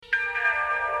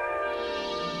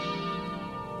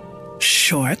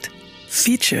Short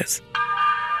Features.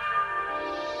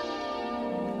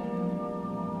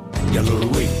 E allora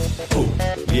uè, oh,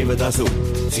 lieve da solo,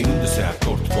 se non ti sei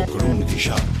accorto, qualcuno ti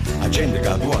sa, la gente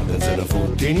che guarda non se ne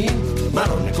fotte niente, ma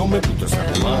non è come tutto sta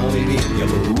male niente. E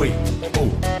allora uè,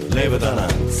 oh, leva da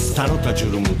nanzi, stanotte a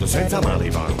giorno muto senza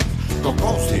male vanno, con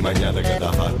costi di magnate che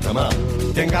t'ha fatta male,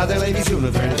 tenga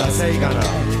televisione 36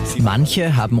 Kanäle.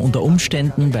 Manche haben unter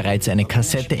Umständen bereits eine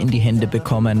Kassette in die Hände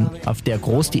bekommen, auf der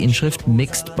groß die Inschrift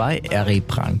Mixed by Erry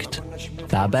prangt.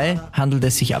 Dabei handelt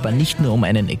es sich aber nicht nur um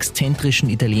einen exzentrischen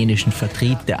italienischen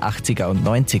Vertrieb der 80er und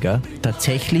 90er.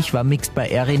 Tatsächlich war Mixed by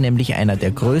Erry nämlich einer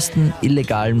der größten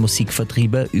illegalen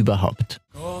Musikvertriebe überhaupt.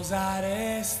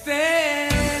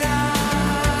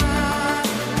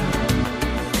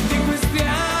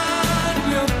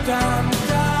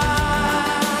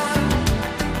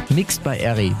 Mixed by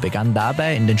Erry begann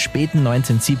dabei in den späten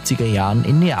 1970er Jahren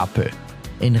in Neapel.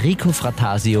 Enrico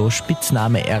Fratasio,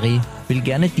 Spitzname Erry, will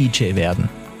gerne DJ werden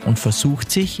und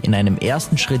versucht sich in einem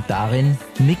ersten Schritt darin,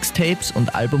 Mixtapes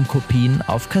und Albumkopien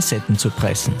auf Kassetten zu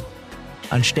pressen.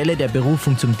 Anstelle der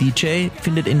Berufung zum DJ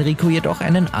findet Enrico jedoch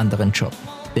einen anderen Job,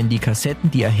 denn die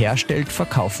Kassetten, die er herstellt,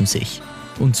 verkaufen sich.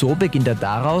 Und so beginnt er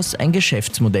daraus, ein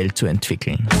Geschäftsmodell zu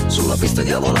entwickeln. Sulla pista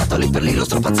diavolata, lì per lì l'ho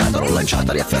strapazzata, l'ho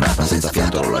lanciata, riafferrata, senza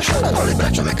fiato l'ho lasciata, tra le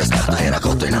braccia m'è cascata, era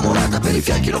cotta innamorata, per i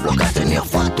fianchi l'ho bloccata e ne ho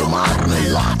fatto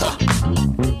marmellata.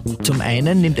 Zum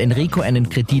einen nimmt Enrico einen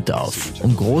Kredit auf,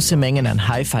 um große Mengen an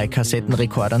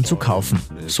Hi-Fi-Kassettenrekordern zu kaufen.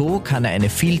 So kann er eine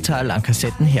Vielzahl an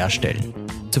Kassetten herstellen.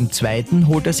 Zum zweiten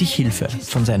holt er sich Hilfe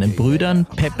von seinen Brüdern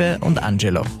Peppe und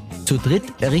Angelo. Zu dritt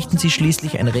errichten sie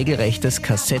schließlich ein regelrechtes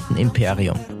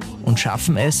Kassettenimperium und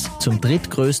schaffen es, zum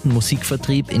drittgrößten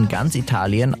Musikvertrieb in ganz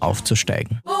Italien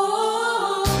aufzusteigen.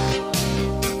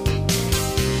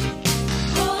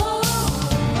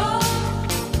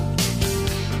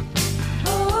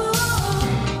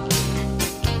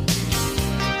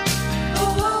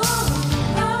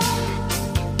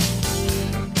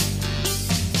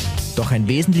 Doch ein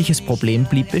wesentliches Problem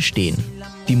blieb bestehen.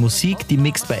 Die Musik, die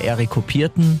Mixed by Erry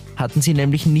kopierten, hatten sie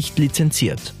nämlich nicht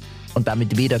lizenziert und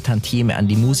damit weder Tantieme an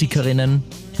die Musikerinnen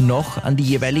noch an die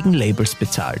jeweiligen Labels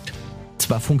bezahlt.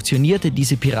 Zwar funktionierte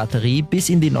diese Piraterie bis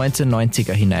in die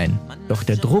 1990er hinein, doch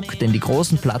der Druck, den die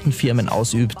großen Plattenfirmen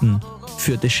ausübten,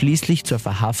 führte schließlich zur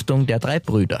Verhaftung der drei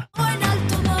Brüder.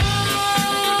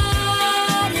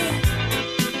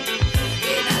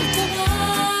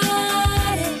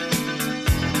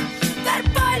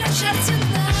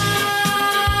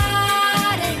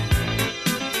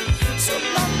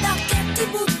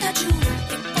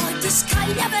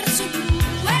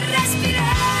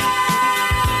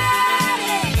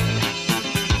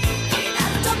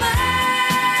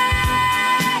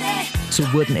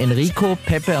 So wurden Enrico,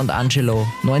 Peppe und Angelo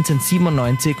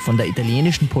 1997 von der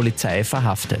italienischen Polizei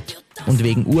verhaftet und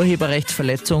wegen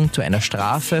Urheberrechtsverletzung zu einer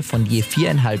Strafe von je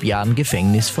 4,5 Jahren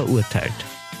Gefängnis verurteilt.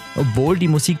 Obwohl die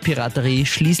Musikpiraterie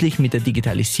schließlich mit der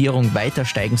Digitalisierung weiter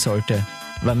steigen sollte,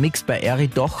 war Mixed by Erry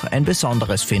doch ein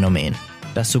besonderes Phänomen,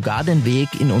 das sogar den Weg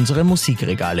in unsere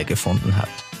Musikregale gefunden hat.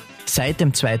 Seit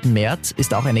dem 2. März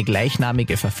ist auch eine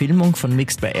gleichnamige Verfilmung von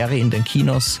Mixed by Erry in den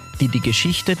Kinos, die die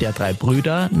Geschichte der drei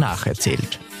Brüder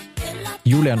nacherzählt.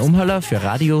 Julian Umhaller für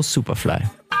Radio Superfly.